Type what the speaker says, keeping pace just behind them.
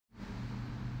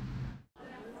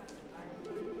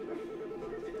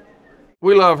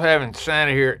We love having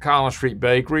Santa here at Collin Street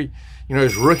Bakery. You know,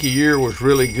 his rookie year was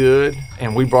really good,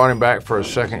 and we brought him back for a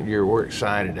second year. We're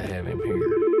excited to have him here.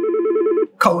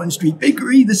 Collin Street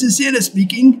Bakery, this is Santa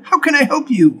speaking. How can I help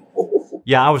you?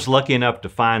 Yeah, I was lucky enough to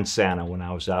find Santa when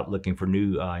I was out looking for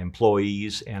new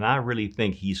employees, and I really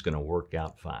think he's going to work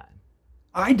out fine.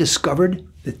 I discovered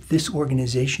that this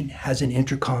organization has an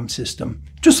intercom system,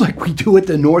 just like we do at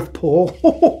the North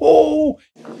Pole.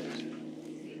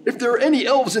 If there are any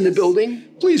elves in the building,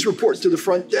 please report to the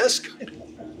front desk.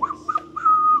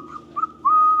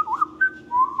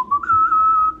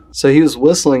 So he was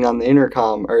whistling on the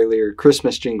intercom earlier,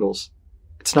 Christmas jingles.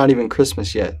 It's not even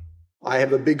Christmas yet. I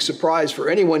have a big surprise for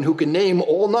anyone who can name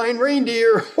all 9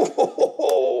 reindeer.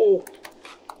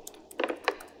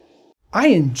 I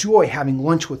enjoy having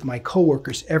lunch with my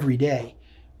coworkers every day,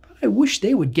 but I wish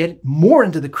they would get more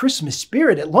into the Christmas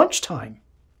spirit at lunchtime.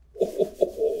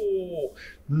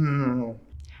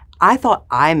 I thought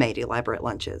I made elaborate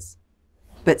lunches,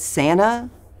 but Santa,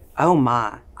 oh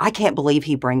my, I can't believe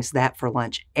he brings that for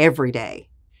lunch every day.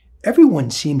 Everyone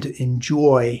seemed to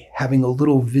enjoy having a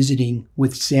little visiting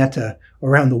with Santa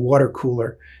around the water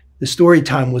cooler. The story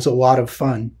time was a lot of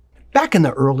fun. Back in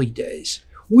the early days,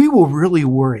 we were really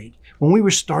worried when we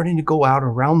were starting to go out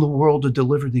around the world to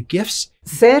deliver the gifts.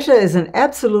 Santa is an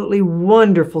absolutely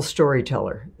wonderful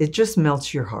storyteller. It just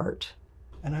melts your heart.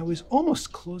 And I was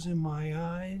almost closing my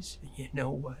eyes, and you know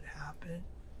what happened?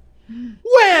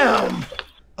 Wham!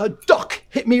 A duck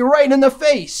hit me right in the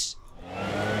face.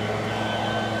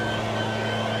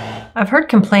 I've heard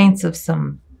complaints of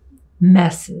some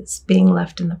messes being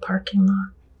left in the parking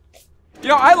lot. You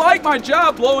know, I like my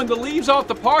job blowing the leaves off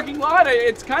the parking lot.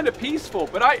 It's kind of peaceful,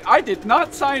 but I did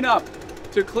not sign up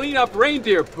to clean up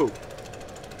reindeer poop.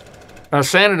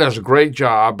 Santa does a great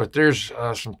job, but there's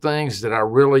some things that I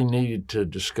really needed to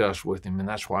discuss with him, and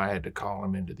that's why I had to call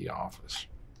him into the office.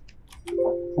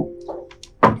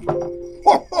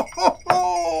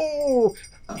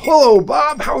 Hello,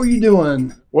 Bob. How are you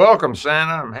doing? Welcome,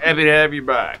 Santa. I'm happy to have you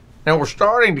back. Now, we're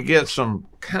starting to get some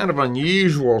kind of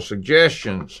unusual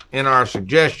suggestions in our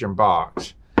suggestion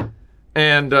box.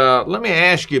 And let me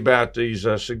ask you about these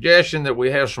suggestion that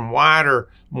we have some wider,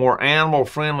 more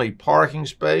animal-friendly parking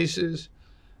spaces,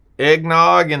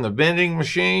 eggnog in the vending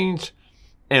machines,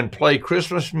 and play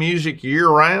Christmas music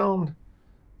year-round.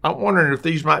 I'm wondering if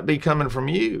these might be coming from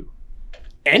you.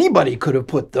 Anybody could have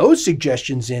put those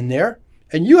suggestions in there.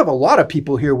 And you have a lot of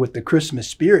people here with the Christmas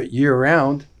spirit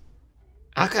year-round.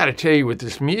 I gotta tell you, with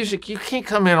this music, you can't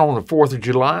come in on the 4th of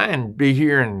July and be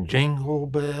hearing jingle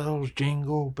bells,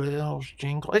 jingle bells,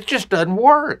 jingle. It just doesn't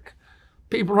work.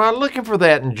 People are not looking for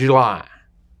that in July.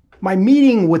 My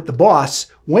meeting with the boss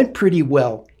went pretty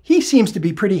well. He seems to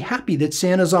be pretty happy that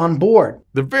Santa's on board.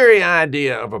 The very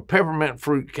idea of a peppermint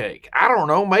fruitcake. I don't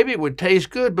know, maybe it would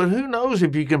taste good, but who knows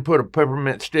if you can put a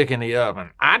peppermint stick in the oven?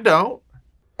 I don't.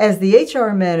 As the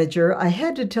HR manager, I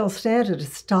had to tell Santa to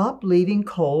stop leaving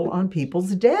coal on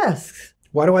people's desks.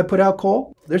 Why do I put out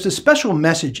coal? There's a special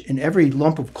message in every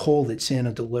lump of coal that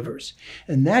Santa delivers,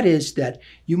 and that is that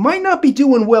you might not be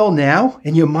doing well now,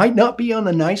 and you might not be on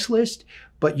the nice list,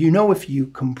 but you know if you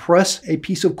compress a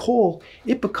piece of coal,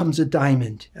 it becomes a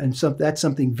diamond, and that's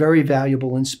something very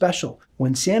valuable and special.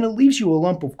 When Santa leaves you a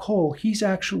lump of coal, he's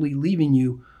actually leaving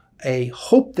you a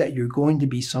hope that you're going to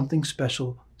be something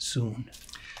special soon.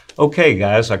 Okay,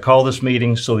 guys, I called this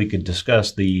meeting so we could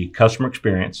discuss the customer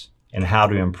experience and how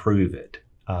to improve it.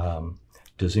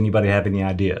 Does anybody have any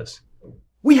ideas?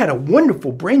 We had a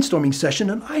wonderful brainstorming session,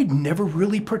 and I'd never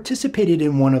really participated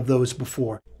in one of those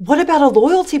before. What about a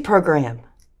loyalty program?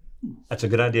 That's a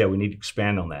good idea. We need to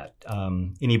expand on that.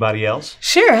 Anybody else?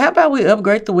 Sure, how about we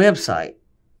upgrade the website?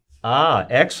 Ah,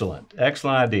 excellent.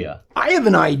 Excellent idea. I have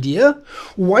an idea.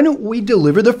 Why don't we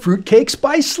deliver the fruitcakes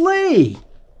by sleigh?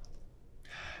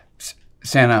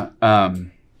 Santa,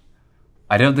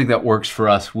 I don't think that works for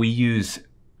us. We use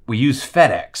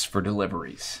FedEx for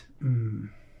deliveries.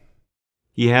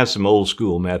 He has some old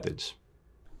school methods.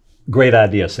 Great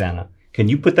idea, Santa. Can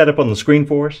you put that up on the screen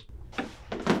for us?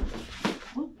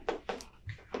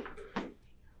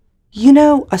 You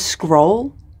know, a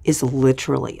scroll is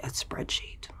literally a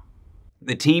spreadsheet.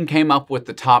 The team came up with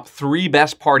the top 3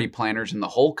 best party planners in the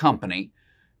whole company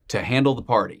to handle the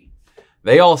party.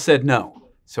 They all said no.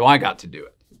 So I got to do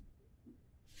it.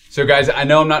 So guys, I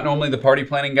know I'm not normally the party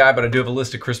planning guy, but I do have a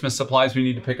list of Christmas supplies we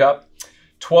need to pick up.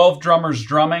 12 drummers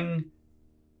drumming.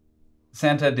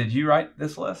 Santa, did you write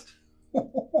this list?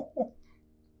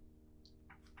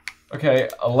 Okay,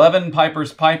 11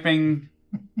 pipers piping,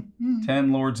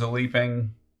 10 lords a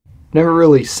leaping. Never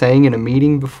really sang in a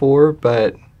meeting before,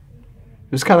 but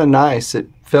it was kind of nice. It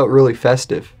felt really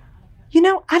festive. You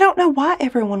know, I don't know why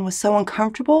everyone was so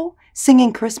uncomfortable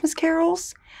singing Christmas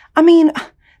carols. I mean,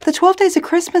 the 12 Days of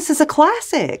Christmas is a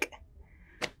classic.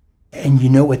 And you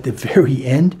know, at the very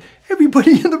end,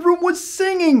 everybody in the room was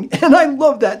singing, and I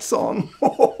love that song.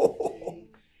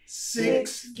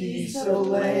 6 geese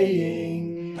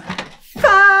a-laying,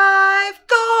 5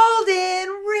 golden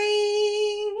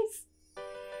rings.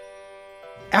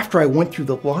 After I went through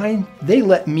the line, they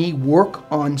let me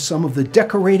work on some of the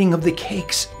decorating of the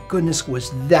cakes. Goodness,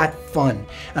 was that fun.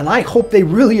 And I hope they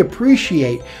really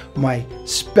appreciate my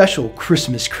special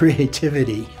Christmas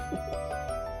creativity.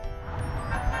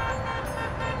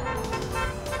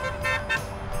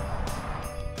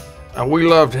 We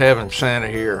loved having Santa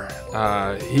here.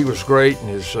 He was great in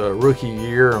his rookie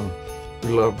year, and we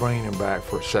love bringing him back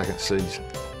for a second season.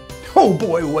 Oh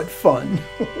boy, what fun.